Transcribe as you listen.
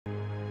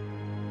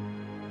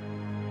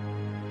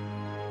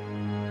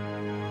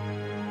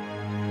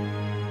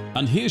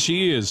And here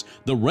she is,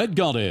 the Red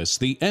Goddess,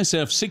 the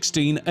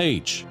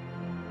SF16H.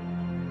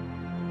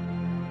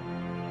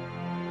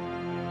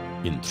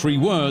 In 3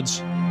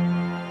 words: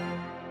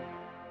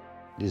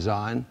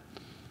 design,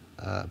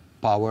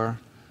 power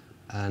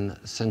and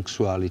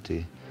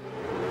sensuality.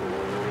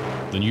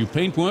 The new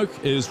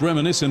paintwork is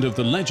reminiscent of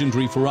the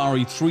legendary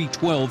Ferrari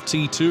 312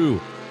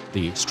 T2,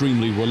 the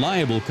extremely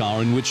reliable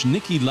car in which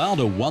Niki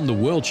Lauda won the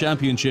World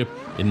Championship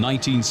in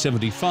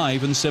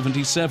 1975 and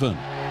 77.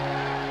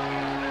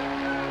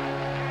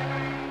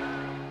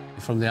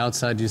 From the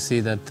outside you see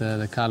that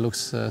the car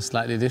looks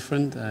slightly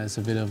different. It's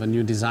a bit of a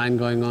new design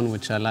going on,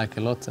 which I like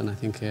a lot, and I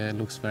think it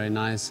looks very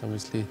nice.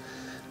 Obviously,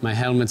 my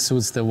helmet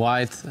suits the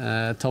white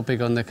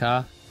topic on the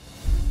car.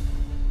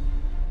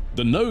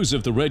 The nose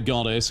of the Red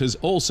Goddess has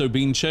also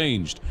been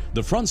changed.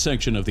 The front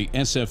section of the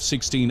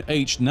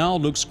SF16H now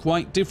looks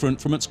quite different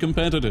from its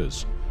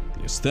competitors.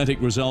 The aesthetic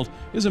result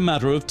is a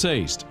matter of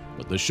taste,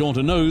 but the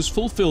shorter nose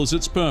fulfills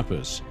its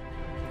purpose.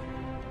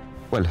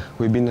 Well,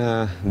 we've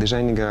been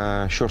designing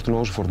a short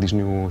nose for this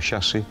new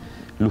chassis,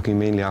 looking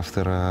mainly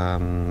after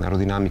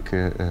aerodynamic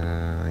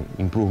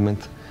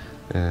improvement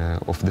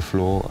of the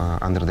flow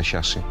under the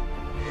chassis.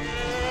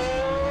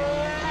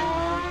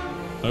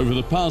 Over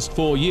the past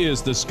 4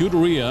 years, the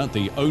Scuderia,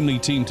 the only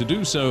team to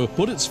do so,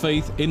 put its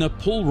faith in a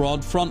pull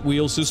rod front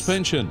wheel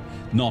suspension.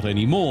 Not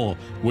anymore.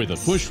 With a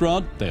push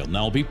rod, they'll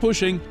now be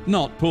pushing,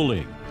 not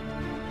pulling.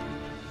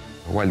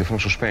 While the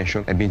front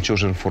suspension had been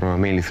chosen for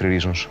mainly 3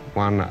 reasons.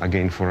 One,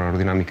 again, for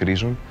aerodynamic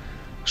reason.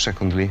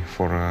 Secondly,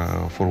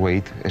 for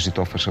weight, as it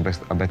offers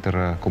a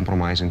better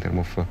compromise in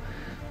terms of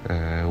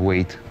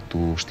weight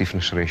to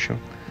stiffness ratio.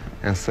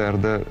 And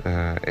third,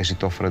 as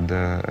it offered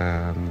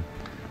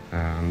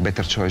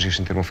better choices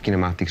in terms of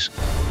kinematics.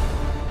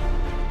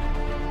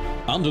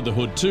 Under the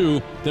hood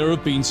too, there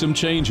have been some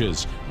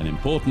changes. An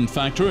important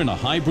factor in a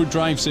hybrid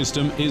drive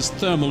system is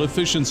thermal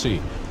efficiency,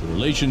 the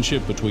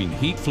relationship between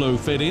heat flow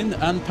fed in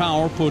and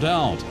power put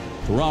out.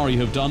 Ferrari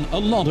have done a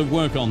lot of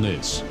work on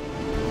this.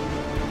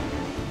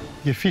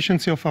 The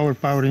efficiency of our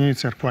power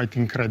units are quite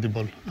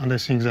incredible, and I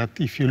think that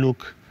if you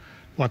look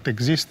what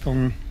exists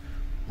in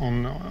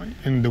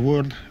the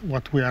world,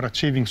 what we are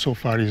achieving so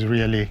far is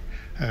really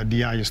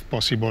the highest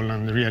possible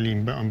and really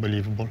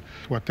unbelievable.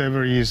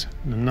 Whatever is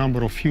the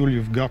number of fuel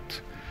you've got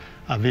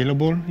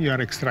available, you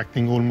are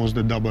extracting almost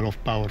the double of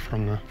power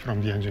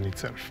from the engine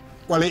itself.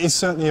 Well, it is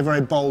certainly a very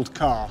bold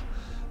car,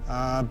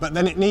 but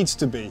then it needs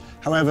to be.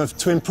 However,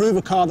 to improve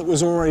a car that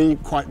was already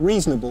quite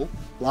reasonable,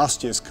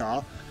 last year's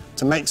car,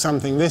 to make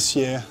something this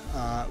year,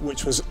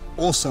 which was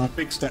also a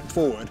big step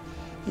forward,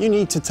 you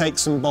need to take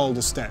some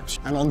bolder steps.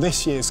 And on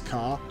this year's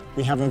car,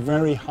 we have a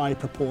very high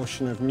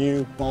proportion of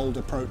new, bold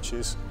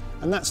approaches,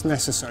 and that's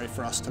necessary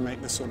for us to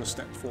make the sort of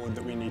step forward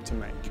that we need to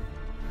make.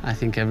 I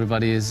think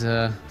everybody is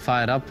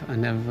fired up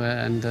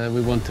and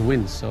we want to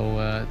win.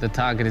 So the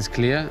target is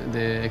clear,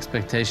 the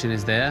expectation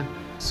is there.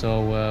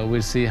 So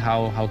we'll see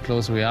how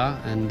close we are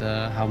and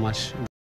how much